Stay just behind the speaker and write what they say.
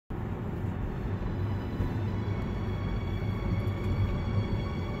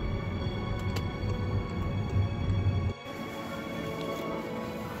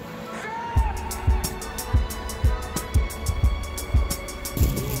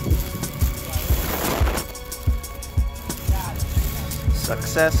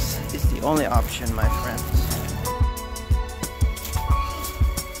Success is the only option, my friends.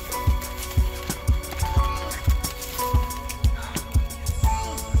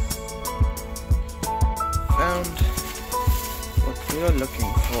 Found what we are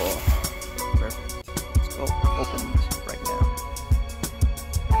looking for. Perfect. Let's go open this right now.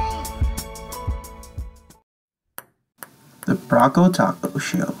 The Prokotaco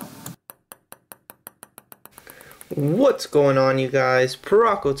Show. What's going on, you guys?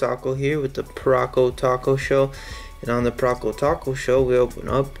 Prokotaco here with the Prokotaco Show. And on the Prokotaco Show, we open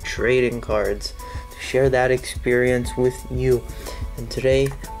up trading cards to share that experience with you. And today,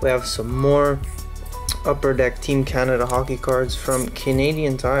 we have some more Upper Deck Team Canada hockey cards from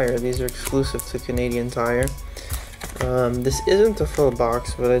Canadian Tire. These are exclusive to Canadian Tire. This isn't a full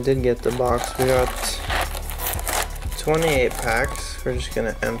box, but I did get the box. We got 28 packs. We're just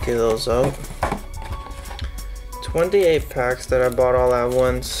gonna empty those out. 28 packs that I bought all at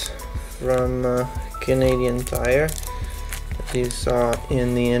once from Canadian Tire, as you saw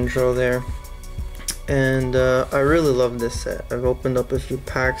in the intro there. And I really love this set. I've opened up a few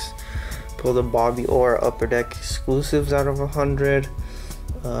packs, pulled a Bobby Orr Upper Deck exclusives out of 100.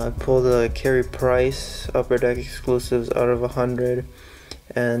 I pulled a Carey Price Upper Deck exclusives out of 100.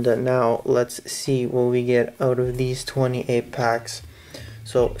 And now let's see what we get out of these 28 packs.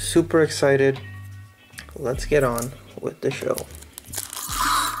 So super excited. Let's get on with the show.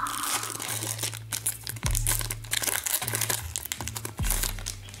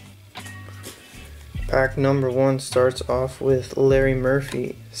 Pack number 1 starts off with Larry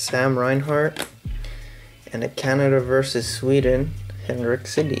Murphy, Sam Reinhart, and a Canada versus Sweden, Henrik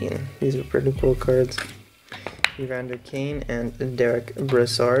Sedin. These are pretty cool cards. Evander Kane and Derek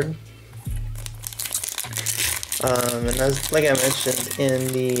Brassard. And as like I mentioned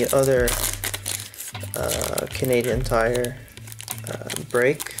in the other Canadian Tire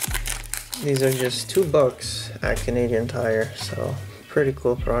break, these are just $2 at Canadian Tire, so pretty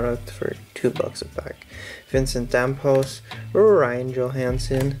cool product for $2 a pack. Vincent Dampos, Ryan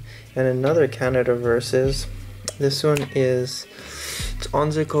Johansson, and another Canada versus. This one is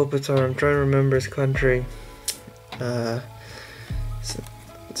Anze Kopitar. I'm trying to remember his country.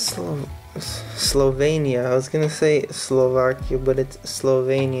 Slovenia. I was gonna say Slovakia, but it's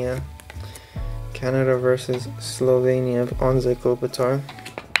Slovenia. Canada versus Slovenia of Anze Kopitar.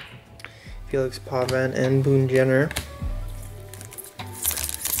 Felix Pavan and Boone Jenner.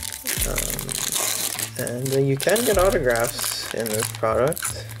 And you can get autographs in this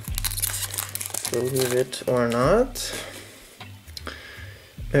product, believe it or not.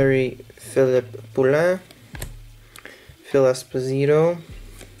 Marie-Philippe Poulin, Phil Esposito,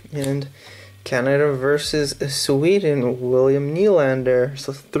 and Canada versus Sweden, William Nylander.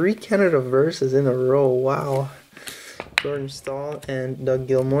 So 3 Canada versus in a row. Wow. Jordan Stahl and Doug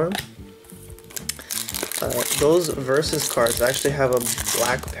Gilmour. Those versus cards actually have a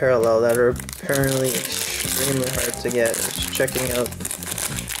black parallel that are apparently extremely hard to get. Just checking out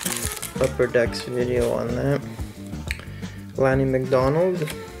Upper Deck's video on that. Lanny McDonald,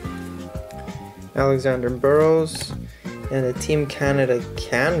 Alexander Burrows, and a Team Canada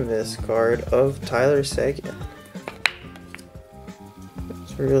canvas card of Tyler Seguin.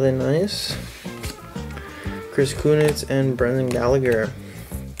 It's really nice. Chris Kunitz and Brendan Gallagher.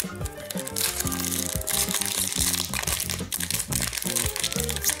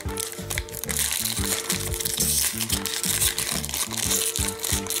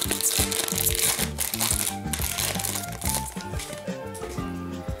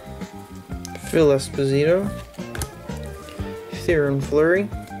 Phil Esposito, Theoren Fleury,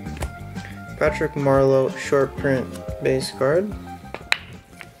 Patrick Marleau short print base card,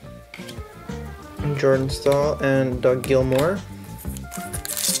 Jordan Stahl and Doug Gilmour.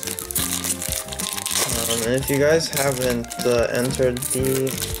 And if you guys haven't entered the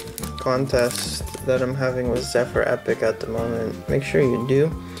contest that I'm having with ZEPHYR Epic at the moment, make sure you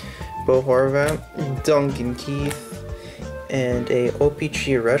do. Bo Horvat, Duncan Keith, and a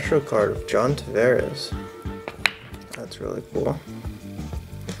OPG retro card of John Tavares. That's really cool.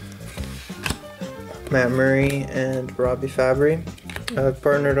 Matt Murray and Robbie Fabry. I've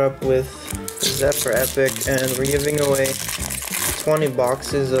partnered up with ZEPHYR Epic, and we're giving away 20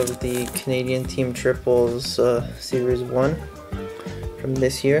 boxes of the Canadian Team Triples Series 1 from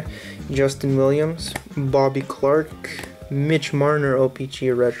this year. Justin Williams, Bobby Clark, Mitch Marner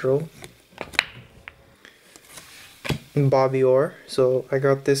OPG retro, Bobby Orr. So I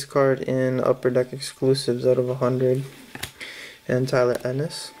got this card in Upper Deck exclusives out of 100, and Tyler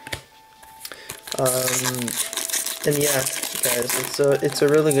Ennis. And yeah, guys, it's a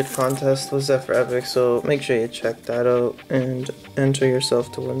really good contest with ZEPHYR Epic, so make sure you check that out and enter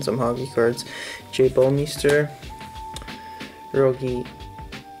yourself to win some hockey cards. Jay Bowmeister, Rogi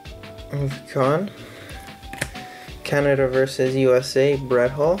Khan, Canada versus USA,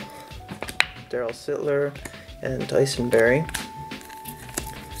 Brett Hall, Daryl Sittler, and Tyson Berry.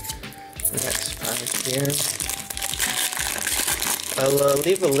 Next pack here. I'll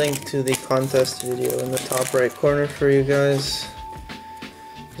leave a link to the contest video in the top right corner for you guys,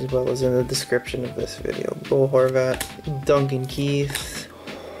 as well as in the description of this video. Bo Horvat, Duncan Keith.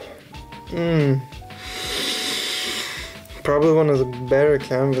 Probably one of the better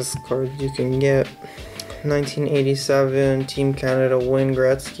canvas cards you can get. 1987 Team Canada, Wayne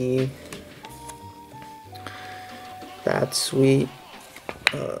Gretzky. That's sweet.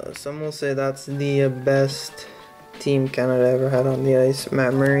 Some will say that's the best Team Canada ever had on the ice.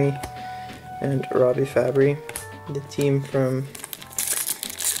 Matt Murray and Robbie Fabry. The team from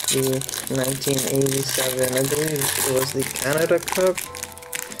the 1987, I believe it was the Canada Cup.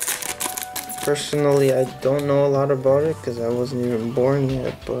 Personally, I don't know a lot about it because I wasn't even born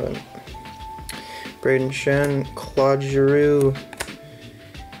yet, but Braden Shen, Claude Giroux,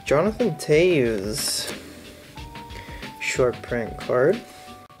 Jonathan Toews, short print card,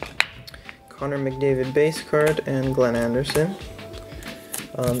 Connor McDavid base card, and Glenn Anderson.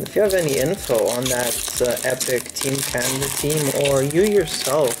 If you have any info on that epic Team Canada team, or you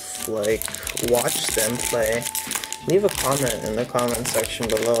yourself like watch them play, leave a comment in the comment section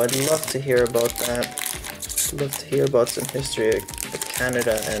below. I'd love to hear about that. I'd love to hear about some history of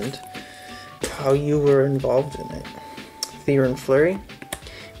Canada and how you were involved in it. Theoren Fleury,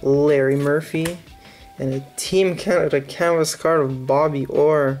 Larry Murphy, and a Team Canada canvas card of Bobby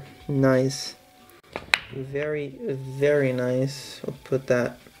Orr. Nice. Very, very nice. I'll put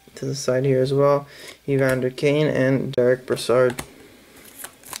that to the side here as well. Evander Kane and Derek Brassard.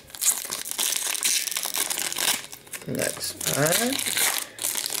 Next pack.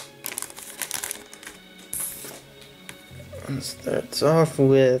 It starts off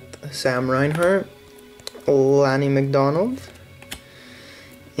with Sam Reinhart, Lanny McDonald,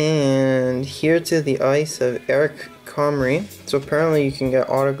 and Here to the Ice of Eric Comrie. So apparently you can get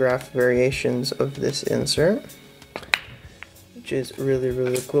autographed variations of this insert, which is really,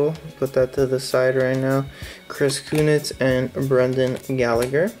 really cool. Put that to the side right now. Chris Kunitz and Brendan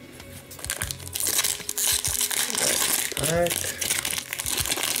Gallagher. Next pack.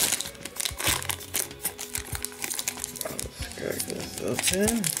 Let's crack this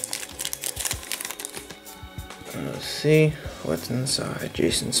open. Let's see what's inside.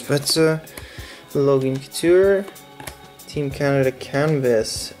 Jason Spezza, Logan Couture, Team Canada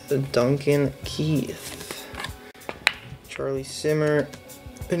canvas, Duncan Keith, Charlie Simmer,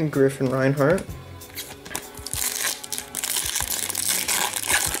 and Griffin Reinhart.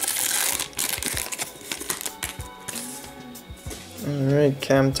 Alright,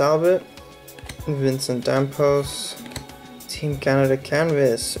 Cam Talbot, Vincent Dampos, Team Canada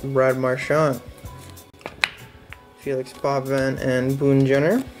canvas, Brad Marchand, Felix Potvin, and Boone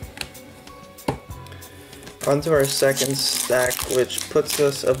Jenner. On to our second stack, which puts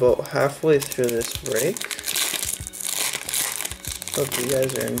us about halfway through this break. Hope you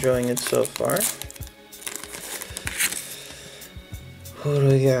guys are enjoying it so far. Who do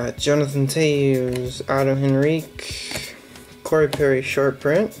we got? Jonathan Toews, Adam Henrique, Corey Perry short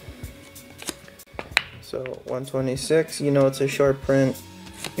print. So 126, you know it's a short print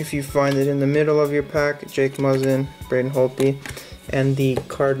if you find it in the middle of your pack. Jake Muzzin, Braden Holtby, and the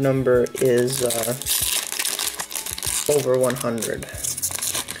card number is over 100.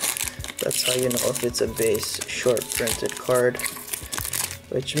 That's how you know if it's a base short printed card,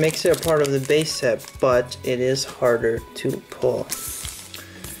 which makes it a part of the base set, but it is harder to pull.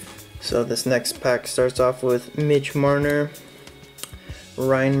 So this next pack starts off with Mitch Marner,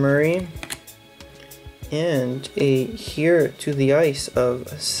 Ryan Murray, and a Here to the Ice of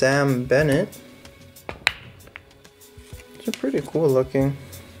Sam Bennett. It's a pretty cool looking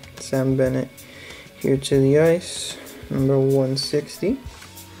Sam Bennett Here to the Ice, number 160.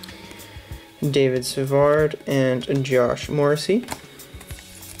 David Savard and Josh Morrissey.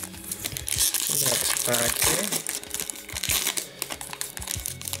 Next pack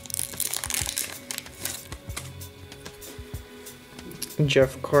here.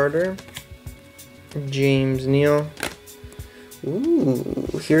 Jeff Carter, James Neal.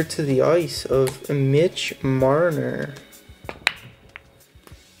 Ooh, Here to the Ice of Mitch Marner.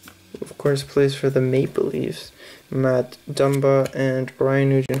 Of course, plays for the Maple Leafs. Matt Dumba and Ryan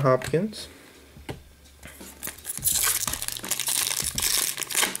Nugent-Hopkins.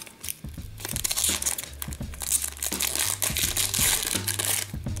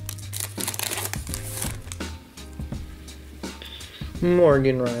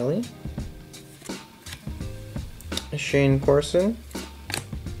 Morgan Riley, Shane Corson,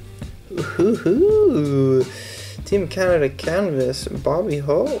 ooh, Team Canada Canvas, Bobby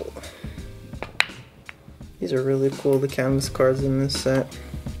Hull. These are really cool, the canvas cards in this set.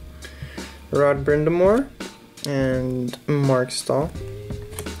 Rod Brindamore and Mark Stahl.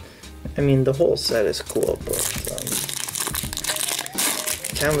 I mean, the whole set is cool, but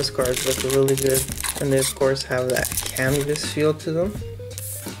canvas cards look really good, and they of course have that canvas feel to them.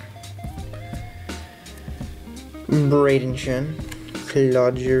 Braden Shen,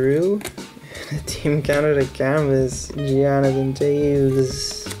 Claude Giroux, Team Canada Canvas, Jonathan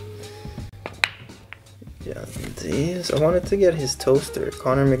Taves. I wanted to get his toaster,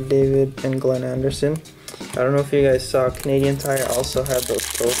 Connor McDavid and Glenn Anderson. I don't know if you guys saw, Canadian Tire also had those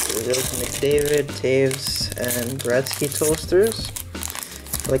toasters. It was McDavid, Taves, and Gretzky toasters.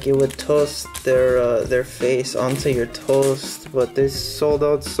 Like, it would toast their face onto your toast, but they sold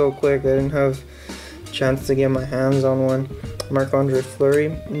out so quick I didn't have a chance to get my hands on one. Marc-Andre Fleury,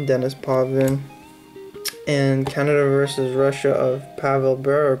 Dennis Potvin, and Canada versus Russia of Pavel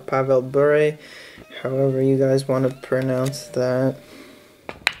Bure, or Pavel Bure, however you guys want to pronounce that.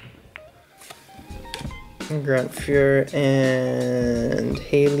 Grant Fuhr and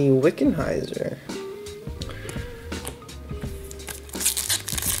Haley Wickenheiser.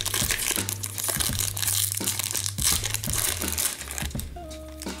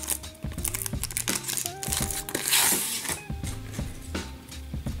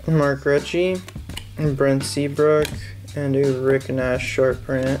 Mark Ritchie, Brent Seabrook, and a Rick Nash short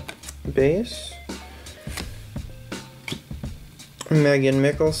print base. Megan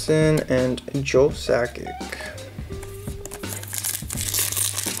Mickelson and Joe Sakic.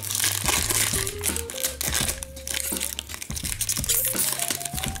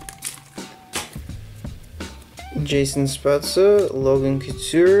 Jason Spezza, Logan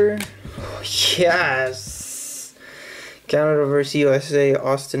Couture. Yes! Canada vs. USA,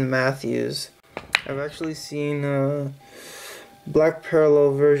 Austin Matthews. I've actually seen a black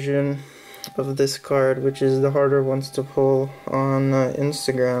parallel version of this card, which is the harder ones to pull on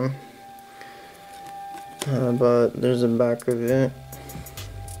Instagram, but there's a back of it.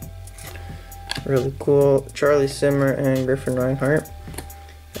 Really cool. Charlie Simmer and Griffin Reinhart.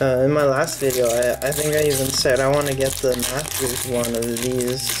 In my last video, I think I even said I want to get the Matthews one of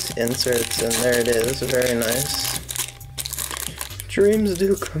these inserts, and there it is. Very nice. Dreams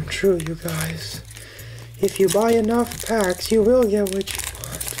do come true, you guys. If you buy enough packs, you will get what you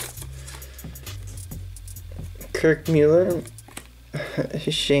want. Kirk Mueller,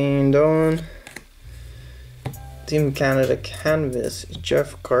 Shane Doan, Team Canada Canvas,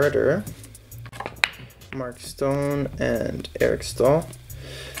 Jeff Carter, Mark Stone, and Eric Stahl.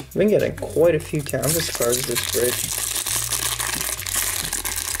 I've been getting quite a few canvas cards this break.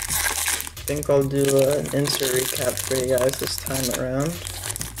 I think I'll do an insert recap for you guys this time around.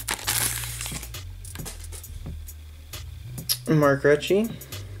 Mark Ritchie,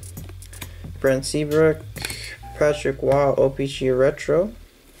 Brent Seabrook, Patrick Waugh, OPG Retro,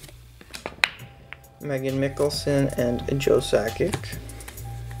 Megan Mickelson, and Joe Sakic.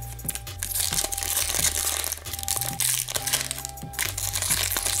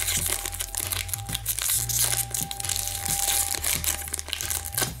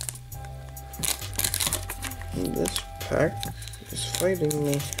 This pack is fighting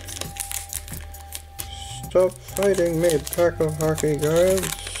me. Stop fighting me, pack of hockey cards.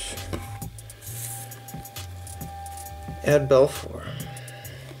 Ed Belfour,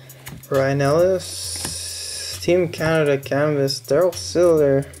 Ryan Ellis, Team Canada Canvas, Daryl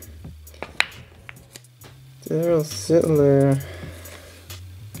Sittler,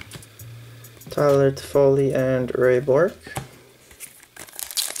 Tyler Toffoli, and Ray Bork.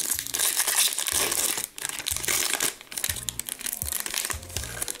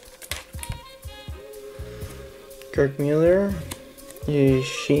 Kirk Mueller,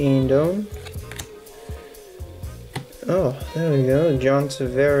 Shane Doan. Oh, there we go. John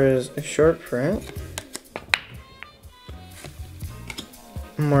Tavares short print.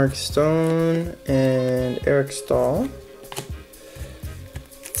 Mark Stone and Eric Stahl.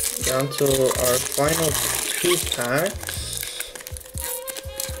 Down to our final 2 packs.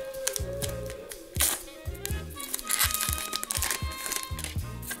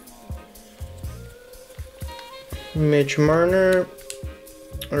 Mitch Marner,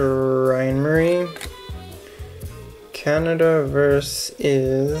 Ryan Murray, Canada versus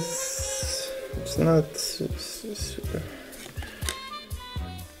it's not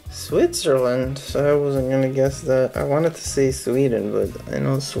Switzerland, so I wasn't gonna guess that. I wanted to say Sweden, but I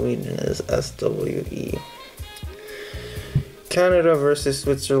know Sweden is SWE. Canada versus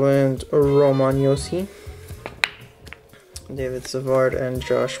Switzerland, Roman Yossi, David Savard, and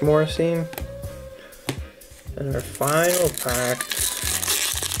Josh Morrissey. And our final pack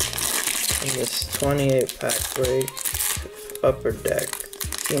in this 28 pack break, Upper Deck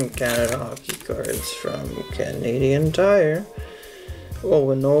Team Canada hockey cards from Canadian Tire.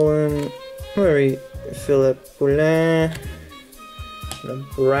 Owen Nolan, Marie-Philippe Poulin, the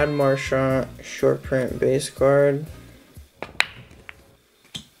Brad Marchand short print base card,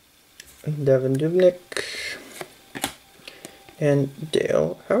 Devin Dubnyk, and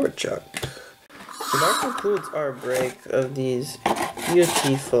Dale Howardchuk. So that concludes our break of these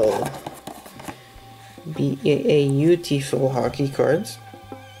beautiful beautiful hockey cards.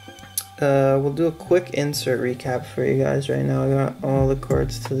 We'll do a quick insert recap for you guys right now. I got all the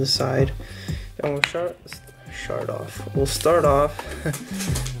cards to the side, and we'll start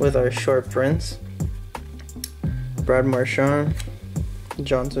off with our short prints. Brad Marchand,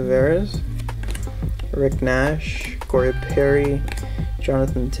 John Tavares, Rick Nash, Corey Perry,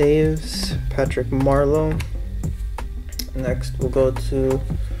 Jonathan Taves, Patrick Marleau. Next we'll go to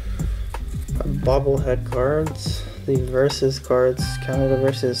our bobblehead cards, the versus cards, Canada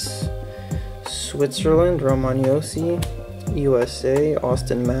versus Switzerland, Roman Yossi, USA,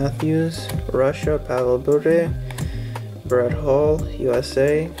 Austin Matthews, Russia, Pavel Bure, Brett Hall,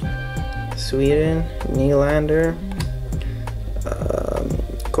 USA, Sweden, Nylander,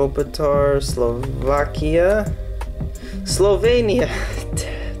 Kopitar, Slovenia,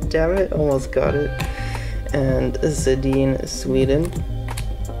 damn it, almost got it, and Zadine, Sweden.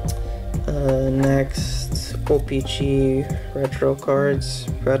 Next, OPG retro cards,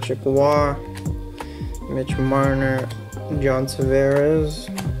 Patrick Waugh, Mitch Marner, John Tavares.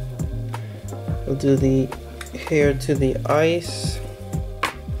 We'll do the hair to the ice.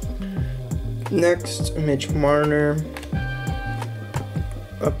 Next, Mitch Marner,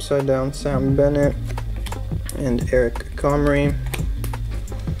 upside down Sam Bennett, and Eric Comrie.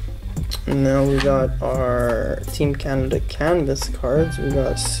 And now we got our Team Canada canvas cards. We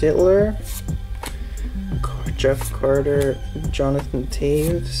got Sittler, Jeff Carter, Jonathan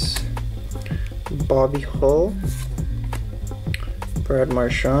Taves, Bobby Hull, Brad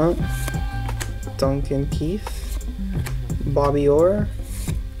Marchand, Duncan Keith, Bobby Orr,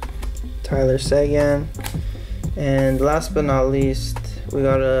 Tyler Seguin, and last but not least, we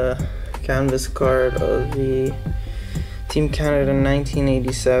got a canvas card of the Team Canada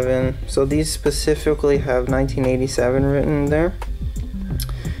 1987. So these specifically have 1987 written there.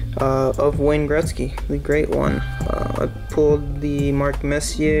 Of Wayne Gretzky, the great one. I pulled the Mark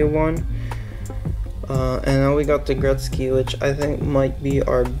Messier one. And now we got the Gretzky, which I think might be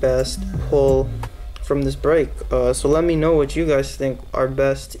our best pull from this break. So let me know what you guys think our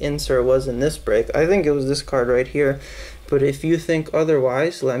best insert was in this break. I think it was this card right here. But if you think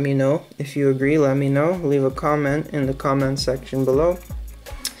otherwise, let me know. If you agree, let me know. Leave a comment in the comment section below.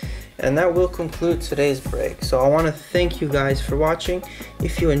 And that will conclude today's break. So I want to thank you guys for watching.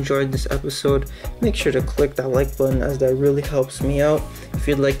 If you enjoyed this episode, make sure to click that like button, as that really helps me out. If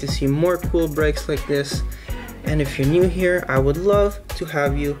you'd like to see more cool breaks like this, and if you're new here, I would love to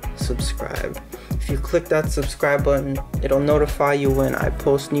have you subscribe. If you click that subscribe button, it'll notify you when I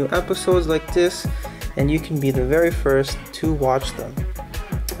post new episodes like this, and you can be the very first to watch them.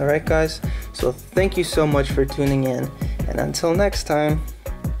 Alright guys, so thank you so much for tuning in, and until next time,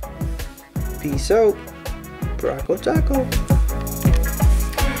 peace out. Prokotaco.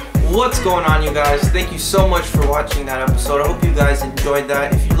 What's going on, you guys? Thank you so much for watching that episode. I hope you guys enjoyed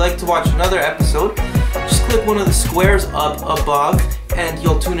that. If you'd like to watch another episode, just click one of the squares up above and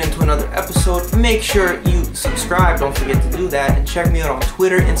you'll tune into another episode. Make sure you subscribe, don't forget to do that, and check me out on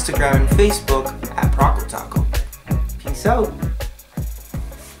Twitter, Instagram, and Facebook at Prokotaco. Peace out.